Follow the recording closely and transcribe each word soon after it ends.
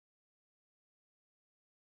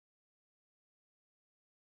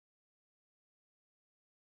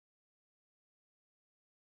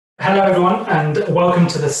Hello everyone and welcome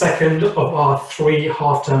to the second of our 3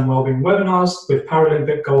 half-term wellbeing webinars with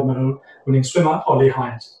Paralympic gold medal winning swimmer Ollie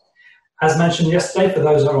Hynd. As mentioned yesterday, for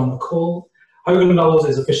those that are on the call, Hogan Lovells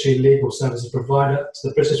is officially legal services provider to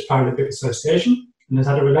the British Paralympic Association and has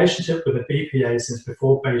had a relationship with the BPA since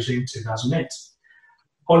before Beijing 2008.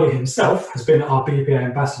 Ollie himself has been our BPA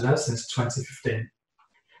ambassador since 2015.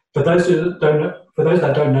 For those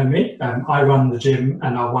that don't know me, I run the gym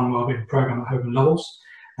and our One Wellbeing program at Hogan Lovells.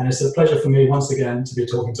 And it's a pleasure for me once again to be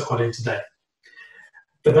talking to Ollie today.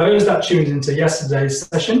 For those that tuned into yesterday's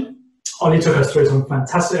session, Ollie took us through some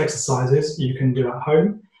fantastic exercises you can do at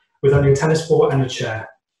home with only a tennis ball and a chair.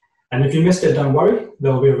 And if you missed it, don't worry,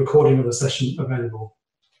 there will be a recording of the session available.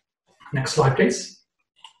 Next slide, please.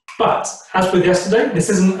 But as with yesterday, this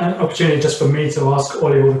isn't an opportunity just for me to ask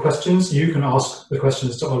Ollie all the questions. You can ask the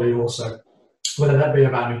questions to Ollie also, whether that be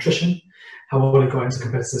about nutrition, how Ollie got into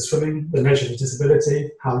competitive swimming, the nature of his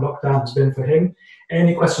disability, how lockdown has been for him.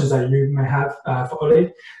 Any questions that you may have for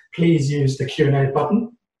Ollie, please use the Q&A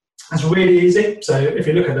button. It's really easy. So if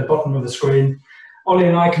you look at the bottom of the screen, Ollie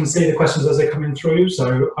and I can see the questions as they're coming through.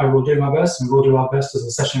 So I will do my best and we'll do our best as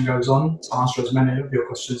the session goes on to answer as many of your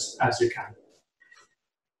questions as you can.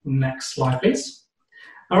 Next slide, please.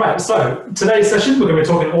 All right, so today's session, we're going to be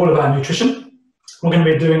talking all about nutrition. We're going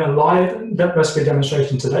to be doing a live recipe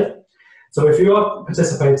demonstration today. So if you are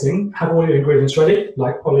participating, have all your ingredients ready,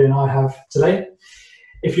 like Ollie and I have today.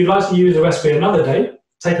 If you'd like to use the recipe another day,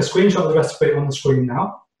 take a screenshot of the recipe on the screen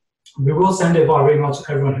now. We will send it via email to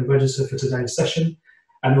everyone who registered for today's session,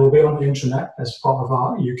 and it will be on the intranet as part of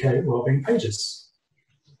our UK wellbeing pages.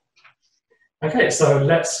 Okay, so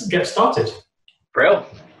let's get started. Brill.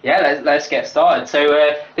 Yeah, let's get started.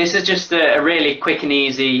 So this is just a really quick and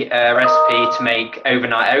easy recipe to make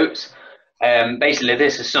overnight oats. Basically,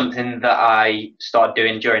 this is something that I started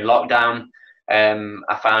doing during lockdown.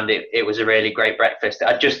 I found it was a really great breakfast.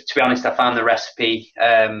 To be honest, I found the recipe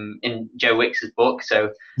in Joe Wicks's book, so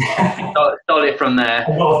stole it from there.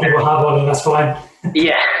 A lot of people have one, and that's fine.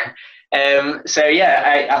 Yeah. So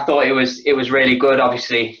yeah, I thought it was really good.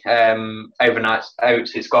 Obviously, overnight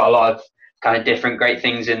oats, it's got a lot of kind of different great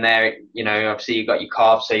things in there. You know, obviously you've got your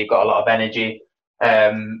carbs, so you've got a lot of energy.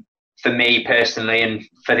 For me personally, and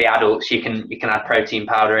for the adults, you can add protein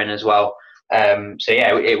powder in as well. So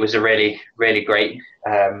yeah, it was a really great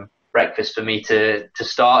breakfast for me to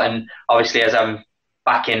start. And obviously, as I'm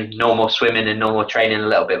back in normal swimming and normal training a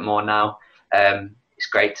little bit more now, it's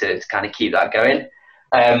great to kind of keep that going.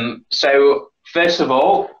 So first of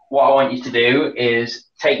all, what I want you to do is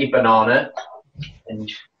take your banana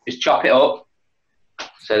and just chop it up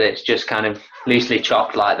so that it's just kind of loosely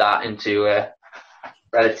chopped like that into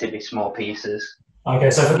relatively small pieces. Okay,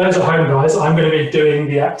 so for those at home, guys, I'm going to be doing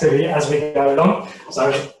the activity as we go along. So,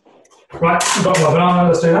 right, I've got my banana,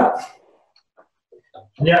 let's do that.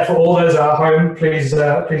 And yeah, for all those at home, please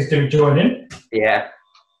do join in. Yeah.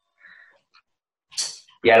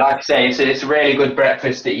 Yeah, like I say, it's a really good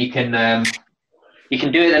breakfast that you can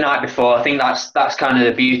do it the night before. I think that's kind of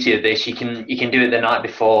the beauty of this. You can do it the night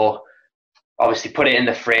before, obviously put it in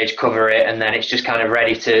the fridge, cover it, and then it's just kind of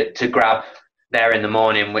ready to grab there in the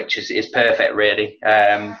morning, which is perfect, really.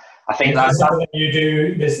 I think that's something that you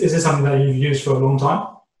do. Is this something that you've used for a long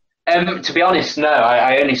time? To be honest, no.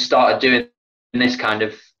 I only started doing this kind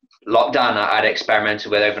of lockdown. I'd experimented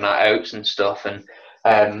with overnight oats and stuff,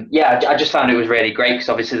 and yeah, I just found it was really great because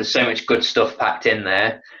obviously there's so much good stuff packed in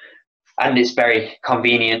there, and it's very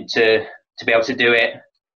convenient to be able to do it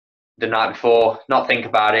the night before, not think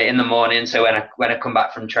about it in the morning. So when I come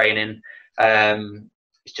back from training,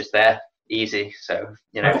 it's just there. Easy, so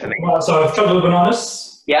you know, okay. For me. Well, so I've chopped the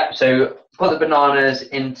bananas. Yeah, so put the bananas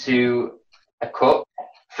into a cup.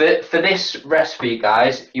 For this recipe,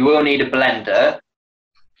 guys, you will need a blender.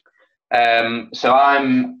 So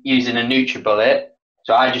I'm using a NutriBullet.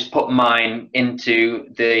 So I just put mine into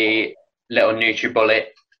the little NutriBullet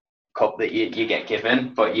cup that you get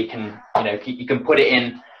given, but you can put it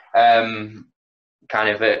in kind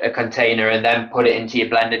of a container and then put it into your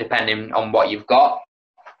blender depending on what you've got.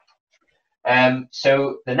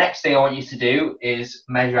 So the next thing I want you to do is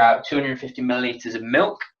measure out 250 milliliters of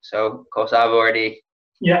milk. So of course I've already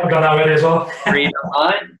I've done that already as well.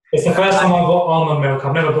 It's the first time I've bought almond milk.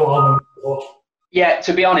 I've never bought almond milk before. Yeah,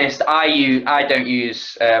 to be honest, I don't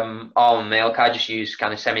use almond milk. I just use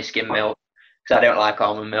kind of semi-skim milk because I don't like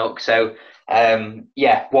almond milk. So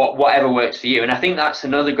yeah, whatever works for you. And I think that's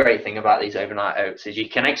another great thing about these overnight oats is you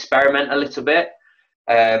can experiment a little bit.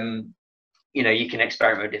 You know, you can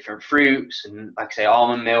experiment with different fruits and, like I say,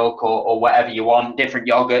 almond milk or whatever you want, different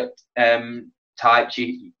yogurt types,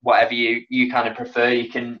 whatever you kind of prefer,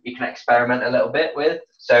 you can experiment a little bit with.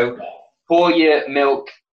 So pour your milk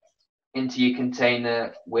into your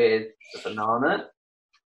container with the banana.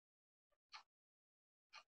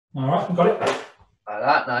 All right, got it. Like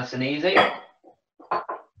that, nice and easy.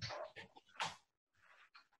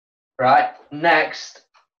 Right, next,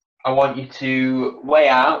 I want you to weigh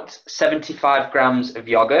out 75 grams of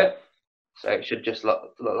yogurt. So it should just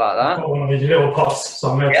look like that. I've got one of these little pots,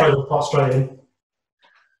 so I'm going to throw the pot straight in.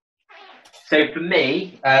 So for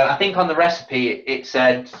me, I think on the recipe it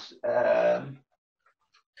said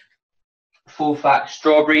full fat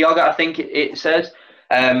strawberry yogurt, I think it says.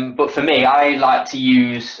 But for me, I like to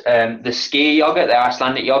use the ski yogurt, the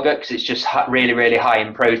Icelandic yogurt, because it's just really, really high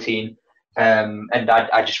in protein. And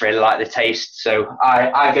I just really like the taste. So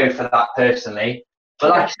I go for that personally. But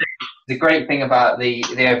like I said, the great thing about the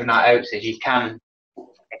overnight oats is you can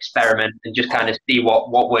experiment and just kind of see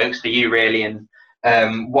what works for you really, and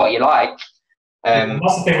what you like.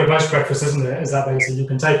 That's the thing with most breakfasts, isn't it? Is that basically you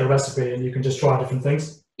can take a recipe and you can just try different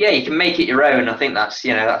things. Yeah, you can make it your own. I think that's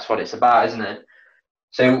that's what it's about, isn't it?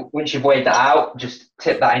 So once you've weighed that out, just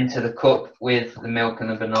tip that into the cup with the milk and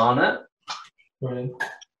the banana. Brilliant.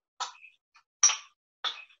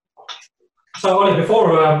 So Ollie,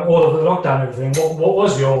 before all of the lockdown and everything, what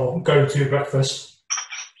was your go-to breakfast?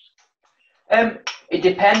 It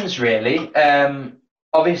depends really.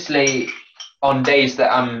 Obviously, on days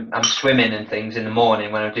that I'm swimming and things in the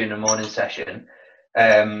morning when I'm doing a morning session,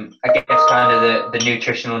 I guess kind of the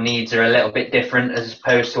nutritional needs are a little bit different as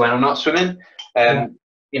opposed to when I'm not swimming.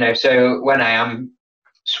 So when I am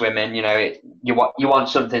swimming, you want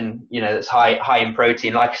something that's high in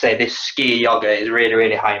protein. Like I say, this ski yogurt is really,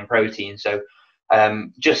 really high in protein. So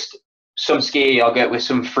just some ski yogurt with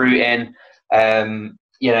some fruit in.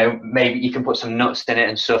 Maybe you can put some nuts in it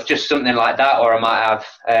and stuff, just something like that. Or I might have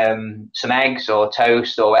some eggs or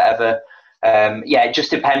toast or whatever. It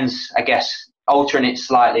just depends, I guess, altering it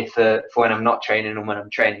slightly for when I'm not training and when I'm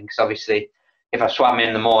training. Because obviously, if I swam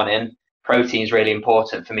in the morning, protein is really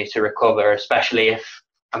important for me to recover, especially if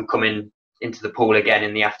I'm coming into the pool again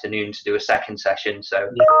in the afternoon to do a second session. So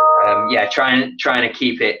trying to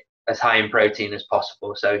keep it as high in protein as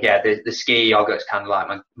possible. So the ski yogurt's kind of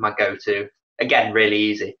like my go-to. Again, really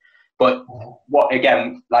easy. But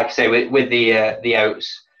like I say, with the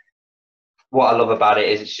oats, what I love about it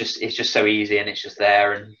is it's just so easy, and it's just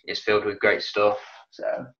there, and it's filled with great stuff.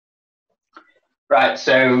 So right,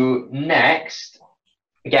 so next,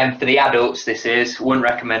 again for the adults, wouldn't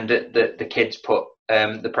recommend that the kids put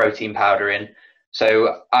the protein powder in.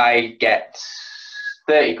 So I get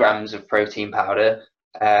 30 grams of protein powder,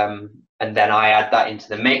 and then I add that into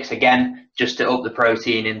the mix again, just to up the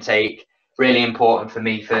protein intake. Really important for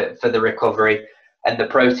me for the recovery. And the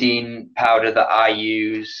protein powder that I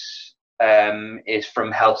use is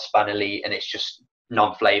from Healthspan Elite, and it's just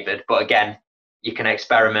non-flavored. But again, you can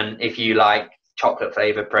experiment. If you like chocolate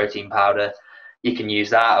flavored protein powder, you can use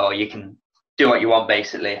that, or you can do what you want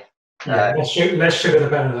basically. Less sugar the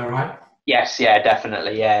better, though, right? Yes,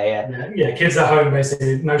 definitely, yeah. Kids at home,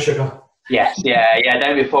 basically, no sugar. Yes,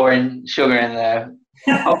 don't be pouring sugar in there.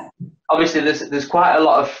 Obviously, there's quite a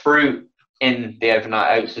lot of fruit in the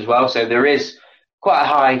overnight oats as well, so there is quite a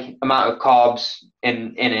high amount of carbs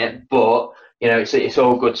in it, but it's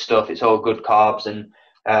all good stuff. It's all good carbs, and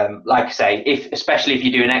like I say, especially if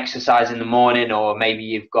you're doing exercise in the morning, or maybe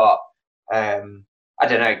you've got I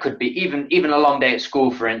don't know, it could be even a long day at school,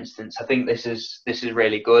 for instance. I think this is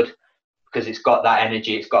really good because it's got that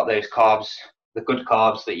energy, it's got those carbs, the good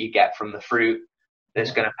carbs that you get from the fruit,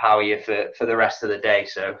 that's going to power you for the rest of the day.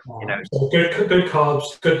 So so good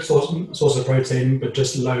carbs, good source of protein, but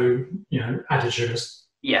just low added sugars.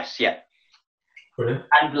 Yes, Brilliant.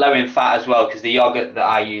 And low in fat as well, because the yogurt that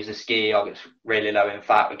I use, the ski yogurt's really low in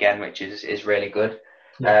fat again, which is really good.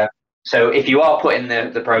 So if you are putting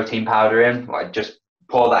the protein powder in, just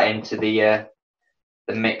pour that into the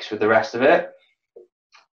mix with the rest of it,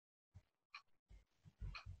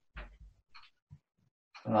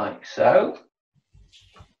 like so.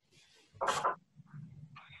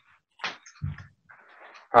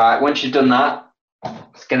 Right, once you've done that,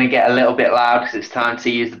 it's going to get a little bit loud because it's time to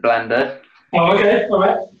use the blender. Oh, okay, all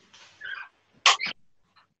right.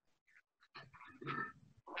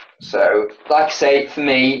 So, like I say, for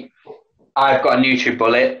me, I've got a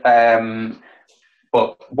NutriBullet,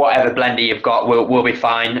 but whatever blender you've got will be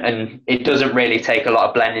fine, and it doesn't really take a lot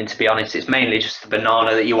of blending, to be honest. It's mainly just the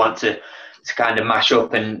banana that you want to kind of mash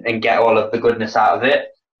up and get all of the goodness out of it.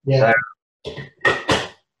 Yeah. So,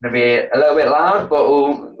 going to be a little bit loud, but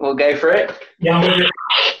we'll go for it. Yeah, I'm with you.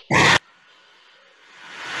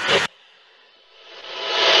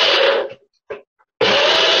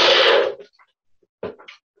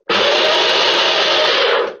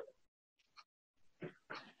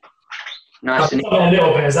 nice and a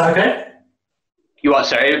little bit. Is that okay? You what?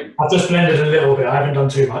 Sorry. I've just blended a little bit. I haven't done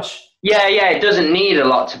too much. Yeah. It doesn't need a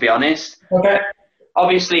lot, to be honest. Okay.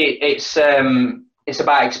 Obviously, it's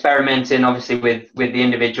about experimenting, obviously, with the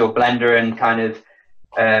individual blender and kind of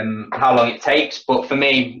how long it takes. But for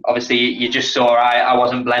me, obviously, you just saw I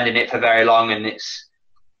wasn't blending it for very long, and it's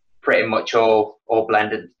pretty much all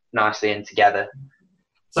blended nicely in together.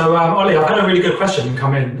 So, Ollie, I've had a really good question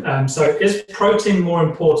come in. So, is protein more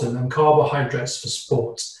important than carbohydrates for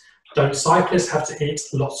sport? Don't cyclists have to eat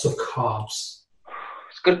lots of carbs?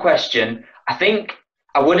 It's a good question. I think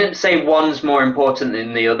I wouldn't say one's more important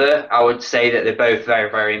than the other. I would say that they're both very,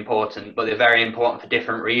 very important, but they're very important for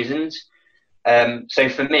different reasons. So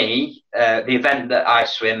for me, the event that I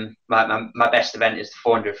swim, my best event is the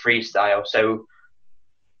 400 freestyle. So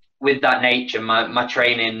with that nature, my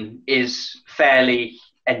training is fairly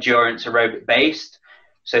endurance aerobic based.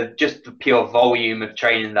 So just the pure volume of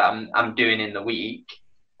training that I'm doing in the week,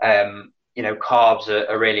 carbs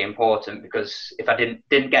are really important, because if I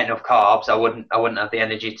didn't get enough carbs, I wouldn't have the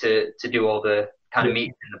energy to do all the kind of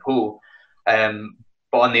meets in the pool.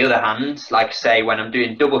 But on the other hand, like I say, when I'm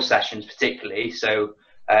doing double sessions particularly, so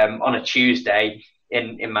on a Tuesday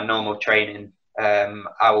in my normal training,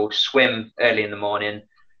 I will swim early in the morning,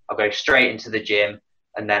 I'll go straight into the gym,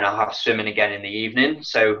 and then I'll have swimming again in the evening.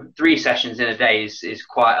 So 3 sessions in a day is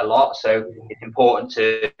quite a lot. So it's important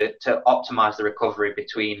to optimize the recovery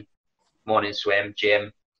between morning swim,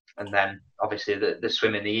 gym, and then obviously the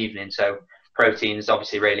swim in the evening. So protein is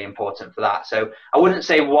obviously really important for that. So I wouldn't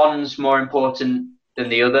say one's more important than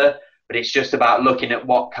the other, but it's just about looking at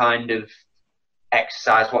what kind of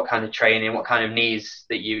exercise, what kind of training, what kind of needs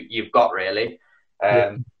that you've got really.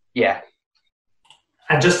 Yeah.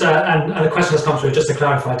 And just and a question has come through, just to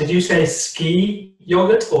clarify, did you say ski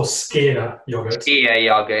yogurt or skier yogurt? Skier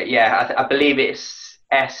yogurt, yeah. I believe it's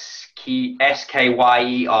SKYER.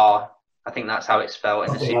 I think that's how it's spelled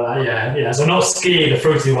in the super. Yeah. So not ski, the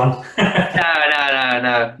fruity one.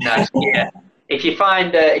 No. Skier. If you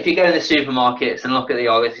find, if you go to the supermarkets and look at the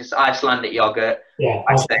yogurt, it's Icelandic yogurt. Yeah.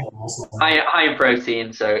 High in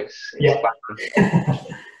protein, so it's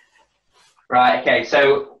Right. Okay.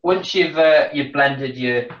 So once you've blended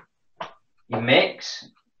your mix,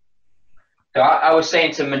 so I was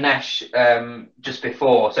saying to Manesh just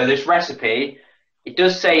before. So this recipe, it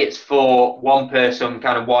does say it's for one person,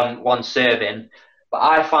 kind of one serving, but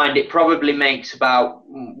I find it probably makes about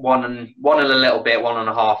one and a little bit,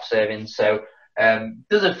 1.5 servings. So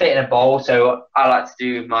doesn't fit in a bowl. So I like to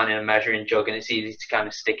do mine in a measuring jug, and it's easy to kind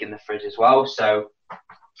of stick in the fridge as well. So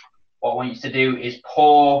what I want you to do is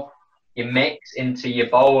pour your mix into your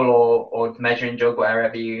bowl or measuring jug,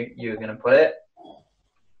 wherever you're going to put it,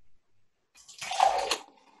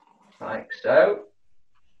 like so.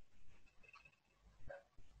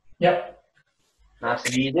 Yep. Nice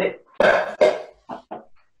and easy.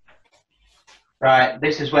 Right,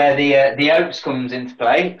 this is where the oats comes into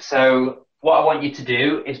play. So what I want you to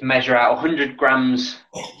do is measure out 100 grams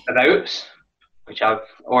of oats, which I've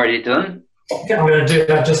already done. Okay, I'm going to do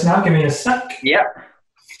that just now. Give me a sec. Yep.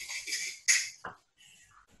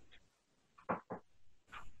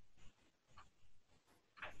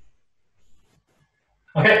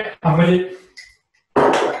 Okay, I'm ready.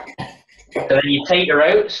 So then you take your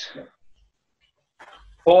oats,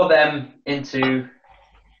 pour them into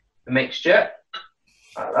the mixture,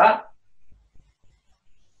 like that.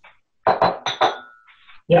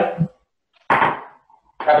 Yeah.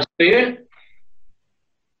 Grab a spoon.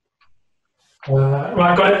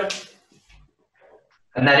 Right, got it.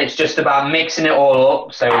 And then it's just about mixing it all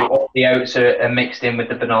up, so all the oats are mixed in with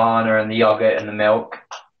the banana and the yogurt and the milk.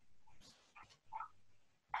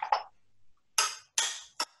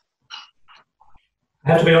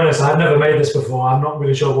 I have to be honest, I've never made this before. I'm not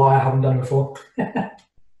really sure why I haven't done it before.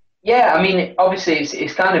 Yeah, I mean, obviously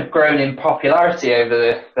it's kind of grown in popularity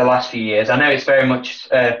over the last few years. I know it's very much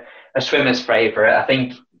a swimmer's favourite. I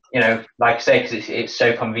think, like I say, because it's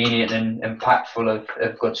so convenient and packed full of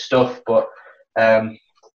good stuff. But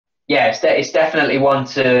yeah, it's definitely one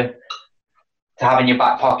to have in your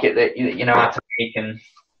back pocket that you know how to make. And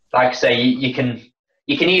like I say, you can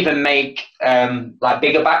even make like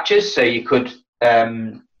bigger batches. So you could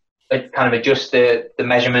kind of adjust the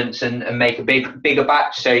measurements and make a bigger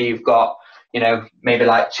batch. So you've got, maybe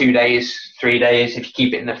like 2 days, 3 days. If you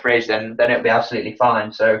keep it in the fridge, then it'll be absolutely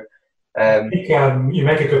fine. So I think you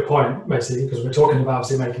make a good point, basically, because we're talking about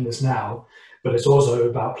obviously making this now, but it's also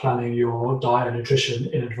about planning your diet and nutrition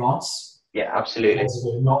in advance. Yeah, absolutely.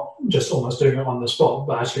 Basically, not just almost doing it on the spot,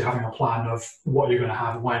 but actually having a plan of what you're going to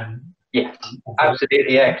have when. Yeah,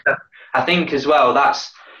 absolutely. Yeah, I think as well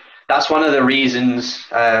that's that's one of the reasons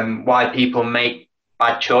why people make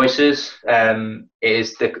bad choices,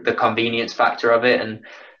 is the convenience factor of it.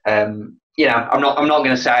 And you know, I'm not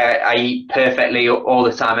going to say I eat perfectly all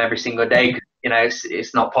the time every single day, 'cause, you know,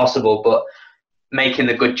 it's not possible, but making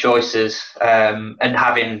the good choices, and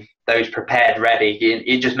having those prepared ready,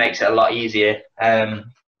 it just makes it a lot easier.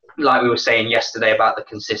 Like we were saying yesterday about the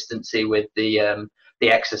consistency with the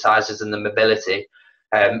exercises and the mobility.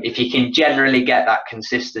 If you can generally get that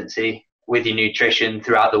consistency with your nutrition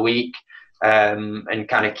throughout the week, and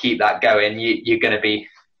kind of keep that going, you're going to be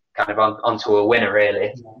kind of onto a winner,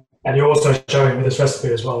 really. And you're also showing with this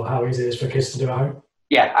recipe as well how easy it is for kids to do at home.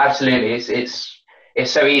 Yeah, absolutely.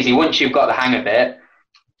 It's so easy. Once you've got the hang of it,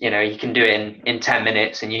 you know, you can do it in 10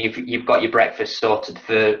 minutes, and you've got your breakfast sorted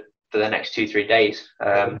for the next 2-3 days.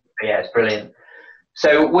 Yeah, it's brilliant.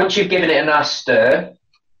 So once you've given it a nice stir,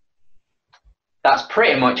 that's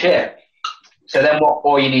pretty much it. So then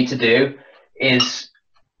all you need to do is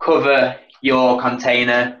cover your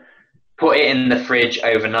container, put it in the fridge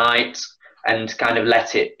overnight, and kind of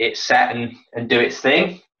let it set and do its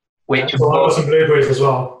thing. Which, so I've got some blueberries as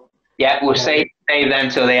well. Yeah, we'll save them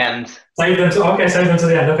till the end. Save them till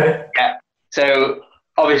the end. Okay. Yeah. So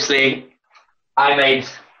obviously, I made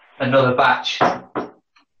another batch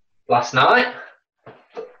last night,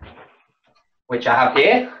 which I have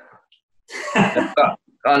here. I've got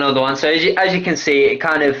another one. So as you can see, it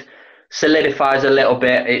kind of solidifies a little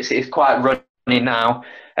bit. It's quite runny now.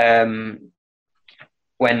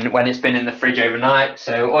 When it's been in the fridge overnight.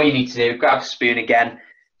 So all you need to do, grab a spoon again,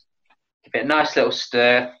 give it a nice little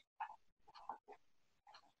stir.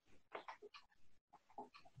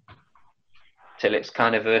 Till it's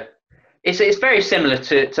kind of it's very similar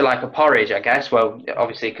to like a porridge, I guess. Well,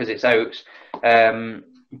 obviously because it's oats,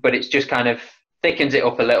 but it's just kind of thickens it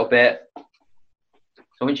up a little bit.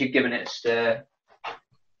 So once you've given it a stir,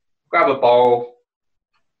 grab a bowl,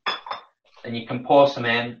 and you can pour some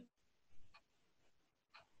in.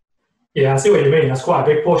 Yeah, I see what you mean. That's quite a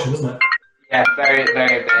big portion, isn't it? Yeah, very,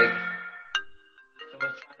 very big.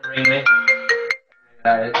 Someone's trying to ring me.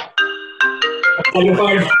 On your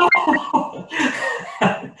phone.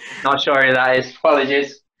 Not sure who that is.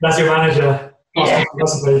 Apologies. That's your manager. Yeah.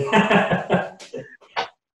 Possibly.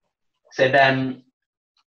 So then,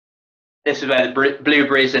 this is where the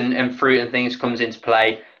blueberries and fruit and things comes into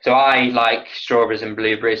play. So I like strawberries and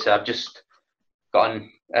blueberries, so I've just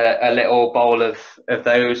gotten a little bowl of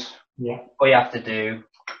those. Yeah. All you have to do,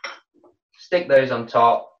 stick those on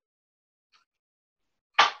top,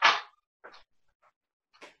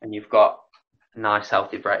 and you've got a nice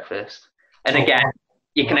healthy breakfast. And again,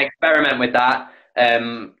 you can experiment with that.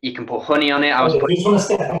 You can put honey on it. You just want to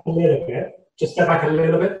step back a little bit. Just step back a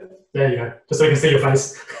little bit. There you go. Just so you can see your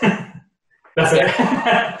face. That's it.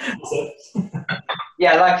 That's it.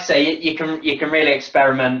 Yeah, like I say, you can really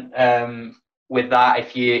experiment with that.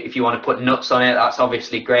 If you want to put nuts on it, that's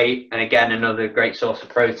obviously great. And again, another great source of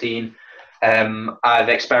protein. I've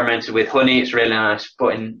experimented with honey. It's really nice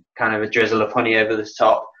putting kind of a drizzle of honey over the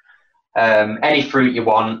top. Any fruit you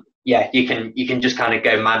want, yeah, you can just kind of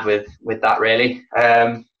go mad with that, really.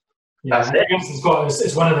 That's it.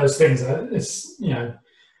 It's one of those things that it's, you know,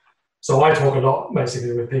 so I talk a lot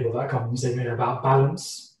basically with people that come and see me about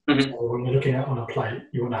balance. Mm-hmm. So when you're looking at on a plate,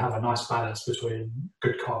 you want to have a nice balance between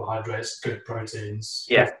good carbohydrates, good proteins,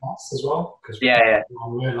 good fats as well. Because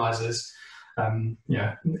one realizes, getting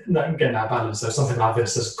that balance. So something like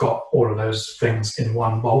this has got all of those things in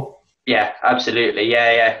one bowl. Yeah, absolutely.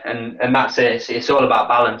 Yeah. And that's it. It's all about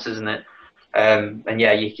balance, isn't it? And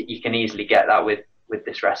yeah, you can easily get that with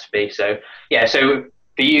this recipe. So yeah, so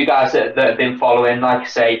for you guys that have been following, like I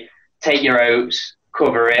say, take your oats,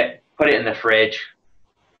 cover it, put it in the fridge.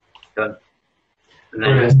 Done.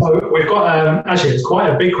 So we've got actually it's quite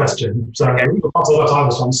a big question. So we've got a lot of time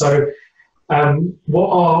this one. So what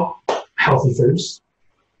are healthy foods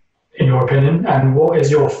in your opinion, and what is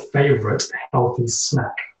your favourite healthy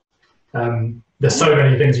snack? There's so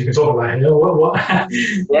many things you can talk about here. What what are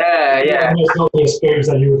the most healthiest foods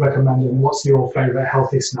that you would recommend, and what's your favourite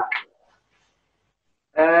healthy snack?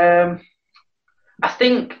 I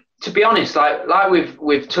think, to be honest, like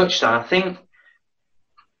we've touched on, I think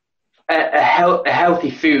a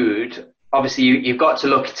healthy food, obviously you've got to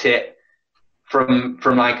look at it from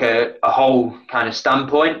like a whole kind of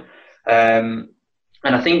standpoint.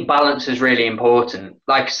 And I think balance is really important.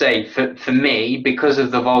 Like I say, for me, because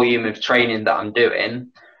of the volume of training that I'm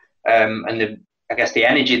doing, and I guess the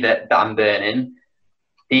energy that I'm burning,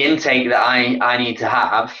 the intake that I need to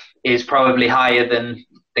have is probably higher than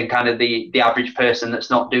kind of the average person that's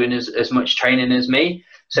not doing as much training as me.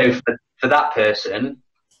 So for that person,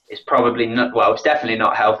 it's probably not, well, it's definitely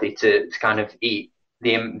not healthy to kind of eat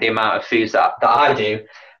the amount of foods that I do.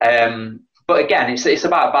 But again, it's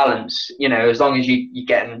about balance, you know, as long as you're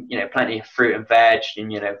getting, you know, plenty of fruit and veg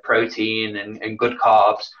and, you know, protein and good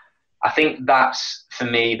carbs. I think that's, for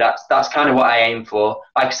me, that's kind of what I aim for.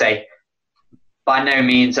 Like I say, by no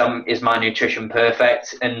means is my nutrition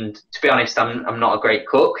perfect, and to be honest, I'm not a great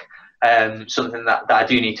cook. Something that I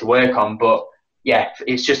do need to work on, but yeah,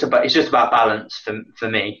 it's just about balance for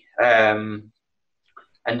me. And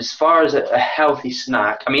as far as a healthy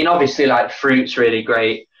snack, I mean, obviously, like, fruit's really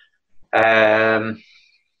great. Trying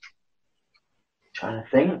to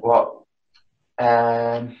think what.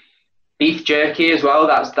 Beef jerky as well.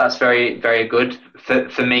 That's very, very good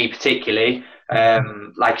for me particularly.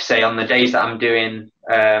 Like I say, on the days that I'm doing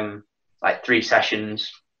like 3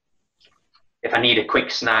 sessions, if I need a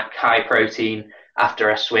quick snack, high protein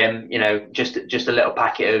after a swim, you know, just a little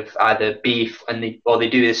packet of either beef or they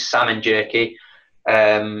do this salmon jerky.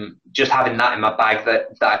 Just having that in my bag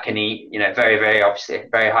that I can eat, you know, very, very obviously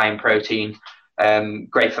very high in protein.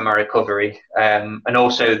 Great for my recovery. And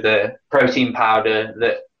also the protein powder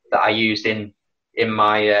that I used in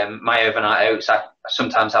my my overnight oats. I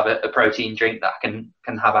sometimes have a protein drink that I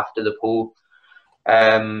can have after the pool.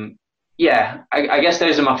 Yeah, I guess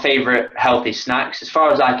those are my favourite healthy snacks. As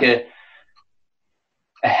far as like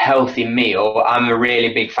a healthy meal, I'm a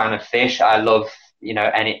really big fan of fish. I love, you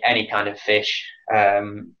know, any kind of fish.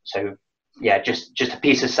 So yeah, just a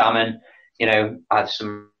piece of salmon, you know, either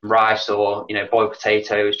some rice or, you know, boiled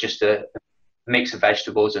potatoes, just a mix of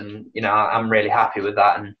vegetables, and, you know, I'm really happy with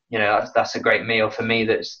that. And, you know, that's a great meal for me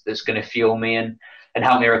that's going to fuel me and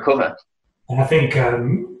help me recover. And I think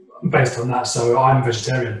based on that, so I'm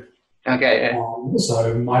vegetarian. Okay. Yeah.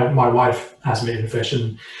 So my wife has meat and fish,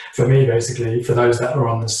 and for me, basically, for those that are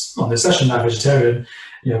on this session that are vegetarian,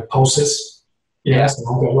 you know, pulses. Yeah, so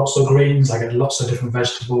I get lots of greens, I get lots of different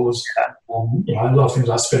vegetables, you know, a lot of things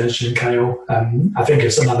like spinach and kale. I think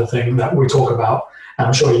it's another thing that we talk about, and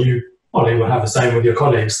I'm sure you, Ollie, will have the same with your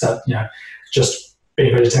colleagues, that, you know, just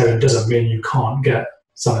being vegetarian doesn't mean you can't get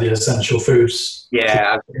some of the essential foods.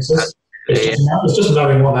 Yeah, it's just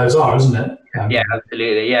knowing what those are, isn't it? Yeah,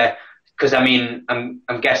 absolutely. Yeah, because I mean,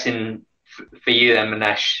 I'm guessing for you then,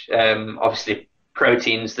 Manesh, obviously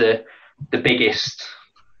protein's the biggest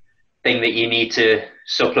thing that you need to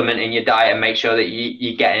supplement in your diet and make sure that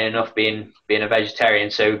you're getting enough being a vegetarian.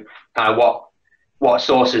 So kind of what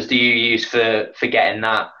sources do you use for getting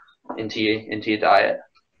that into your diet?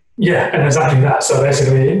 Yeah, and exactly that. So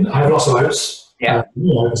basically, I have lots of oats. Yeah.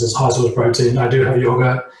 You know, because it's high source of protein. I do have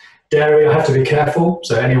yogurt. Dairy, I have to be careful.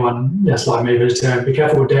 So anyone that's like me, vegetarian, be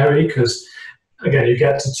careful with dairy, because again, you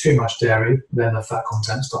get to too much dairy, then the fat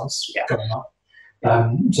content starts going up.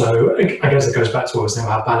 So I guess it goes back to what I was saying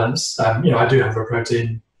about balance. You know, I do have a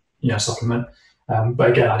protein, you know, supplement, but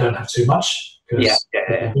again, I don't have too much, because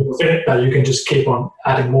people think that you can just keep on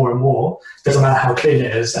adding more and more. Doesn't matter how clean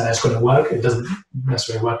it is, and it's going to work. It doesn't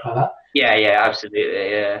necessarily work like that. Yeah,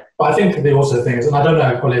 absolutely. Yeah. But I think the also thing is, and I don't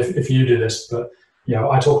know, Polly, if you do this, but you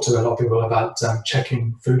know, I talk to a lot of people about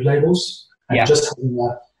checking food labels and just having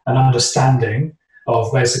an understanding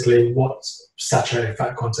of basically what saturated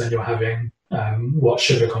fat content you're having, what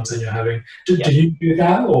sugar content you're having. Do you do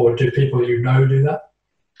that, or do people you know do that?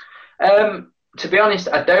 To be honest,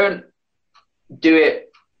 I don't do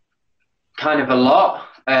it kind of a lot.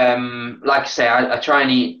 Like I say, I try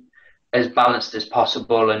and eat as balanced as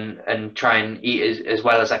possible and try and eat as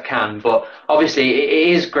well as I can. But obviously, it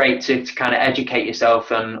is great to kind of educate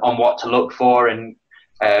yourself on what to look for and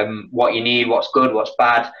what you need, what's good, what's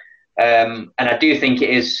bad. And I do think it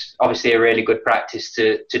is obviously a really good practice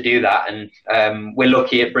to do that. And we're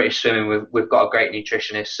lucky at British Swimming, we've got a great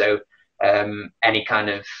nutritionist. So any kind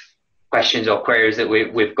of questions or queries that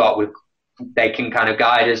we've got, they can kind of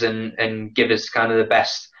guide us and give us kind of the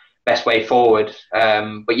best way forward.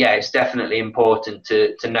 But yeah, it's definitely important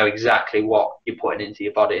to know exactly what you're putting into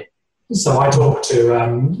your body. So I talk to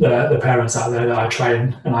the parents out there that I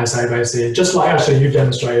train, and I say basically, just like actually you've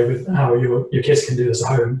demonstrated with how your kids can do this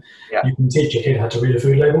at home, you can teach your kid how to read a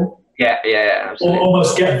food label. Yeah, absolutely. Or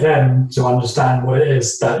almost get them to understand what it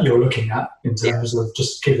is that you're looking at in terms of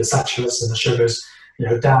just keep the saturates and the sugars, you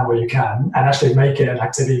know, down where you can, and actually make it an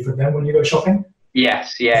activity for them when you go shopping.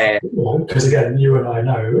 Yes, Because again, you and I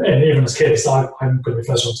know, and even as kids, I'm going to be the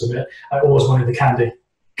first one to admit, I always wanted the candy.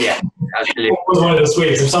 Yeah, absolutely. I always wanted the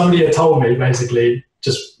sweets. If somebody had told me basically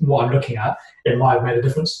just what I'm looking at, it might have made a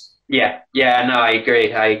difference. Yeah, no, I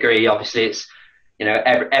agree. Obviously, it's, you know,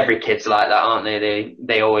 every kid's like that, aren't they?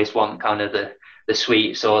 They always want kind of the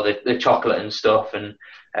sweets or the chocolate and stuff. And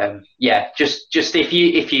just if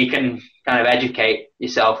you can kind of educate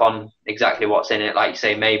yourself on exactly what's in it. Like you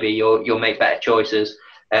say, maybe you'll make better choices.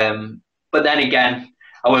 But then again,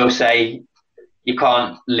 I will say you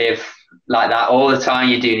can't live like that all the time.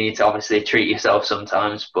 You do need to obviously treat yourself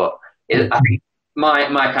sometimes. But I think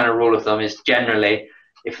my kind of rule of thumb is generally,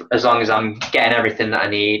 as long as I'm getting everything that I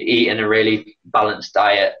need, eating a really balanced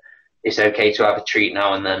diet, it's okay to have a treat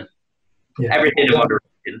now and then. Yeah. Everything in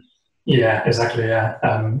moderation. Yeah, exactly. Yeah,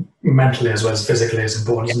 mentally as well as physically is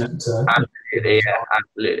important, isn't it? Absolutely, yeah,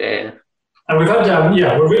 absolutely. Yeah. And we've had a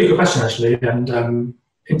really good question actually. And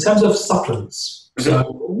in terms of supplements,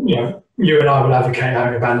 so you and I will advocate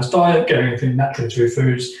having a balanced diet, getting anything naturally through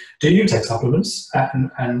foods. Do you take supplements,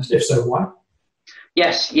 and if so, why?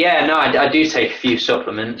 Yes, yeah, no, I do take a few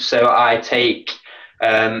supplements. So I take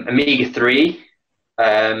omega-3,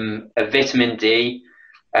 a vitamin D,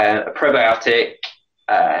 a probiotic.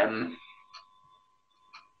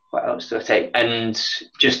 What else do I take? And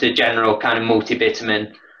just a general kind of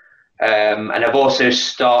multivitamin. And I've also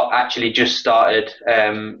just started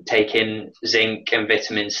taking zinc and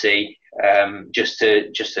vitamin C, just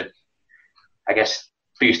to I guess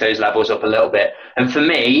boost those levels up a little bit. And for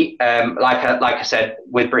me, like I said,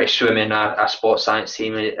 with British Swimming, our sports science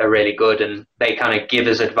team are really good, and they kind of give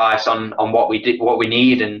us advice on what we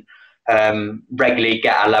need, and regularly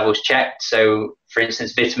get our levels checked. So, for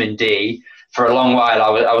instance, vitamin D. For a long while,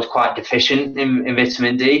 I was quite deficient in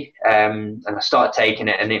vitamin D, and I started taking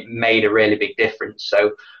it, and it made a really big difference.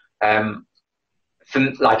 So,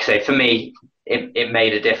 like I say, for me, it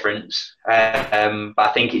made a difference. But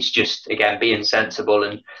I think it's just, again, being sensible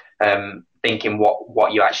and thinking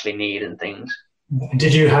what you actually need and things.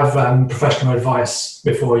 Did you have professional advice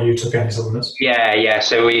before you took any supplements? Yeah.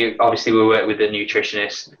 So we work with the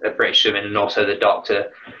nutritionist at British Swimming and also the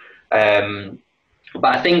doctor.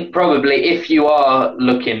 But I think probably if you are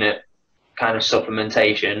looking at kind of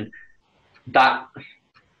supplementation,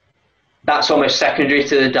 that's almost secondary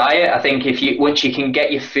to the diet. I think once you can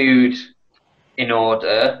get your food in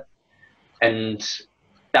order and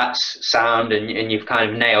that's sound and you've kind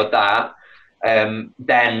of nailed that,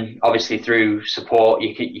 then obviously through support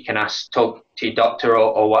you can talk to your doctor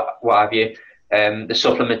or what have you. The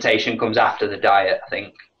supplementation comes after the diet, I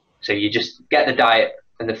think. So you just get the diet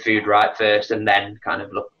and the food right first, and then kind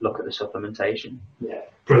of look at the supplementation. Yeah,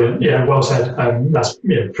 brilliant. Yeah, well said. That's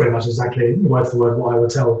pretty much exactly word for word what I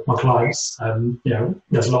would tell my clients.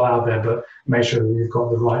 There's a lot out there, but make sure that you've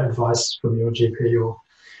got the right advice from your GP or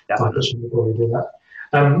dietitian before you do that.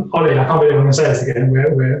 Ollie, I can't believe I'm going to say this again.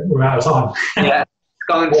 We're out of time. Yeah,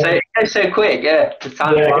 it's so quick. Yeah, the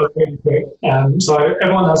time. Yeah, really quick. So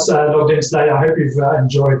everyone that's logged in today, I hope you've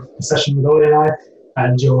enjoyed the session with Ollie and I,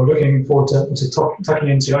 and you're looking forward to tucking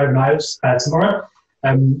into your overnights tomorrow.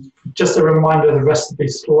 Just a reminder, the recipe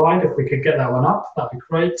slide, if we could get that one up, that'd be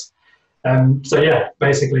great. So yeah,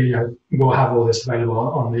 basically we'll have all this available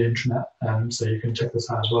on the intranet, so you can check this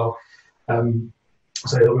out as well.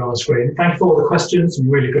 So it'll be on the screen. Thank you for all the questions, some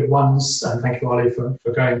really good ones, and thank you, Ollie, for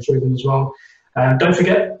going through them as well. Don't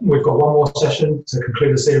forget, we've got one more session to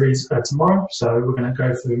conclude the series tomorrow. So we're going to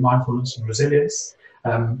go through mindfulness and resilience.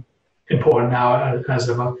 Important now as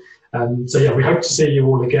ever. So yeah, we hope to see you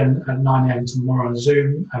all again at 9 AM tomorrow on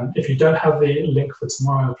Zoom. If you don't have the link for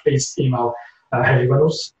tomorrow, please email Hayley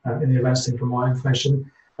Reynolds in the events team for more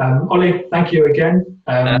information. Ollie, thank you again.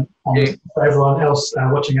 And for everyone else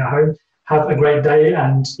watching at home, have a great day,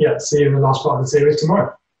 and yeah, see you in the last part of the series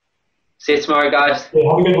tomorrow. See you tomorrow, guys. Yeah,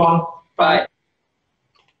 have a good one. Bye.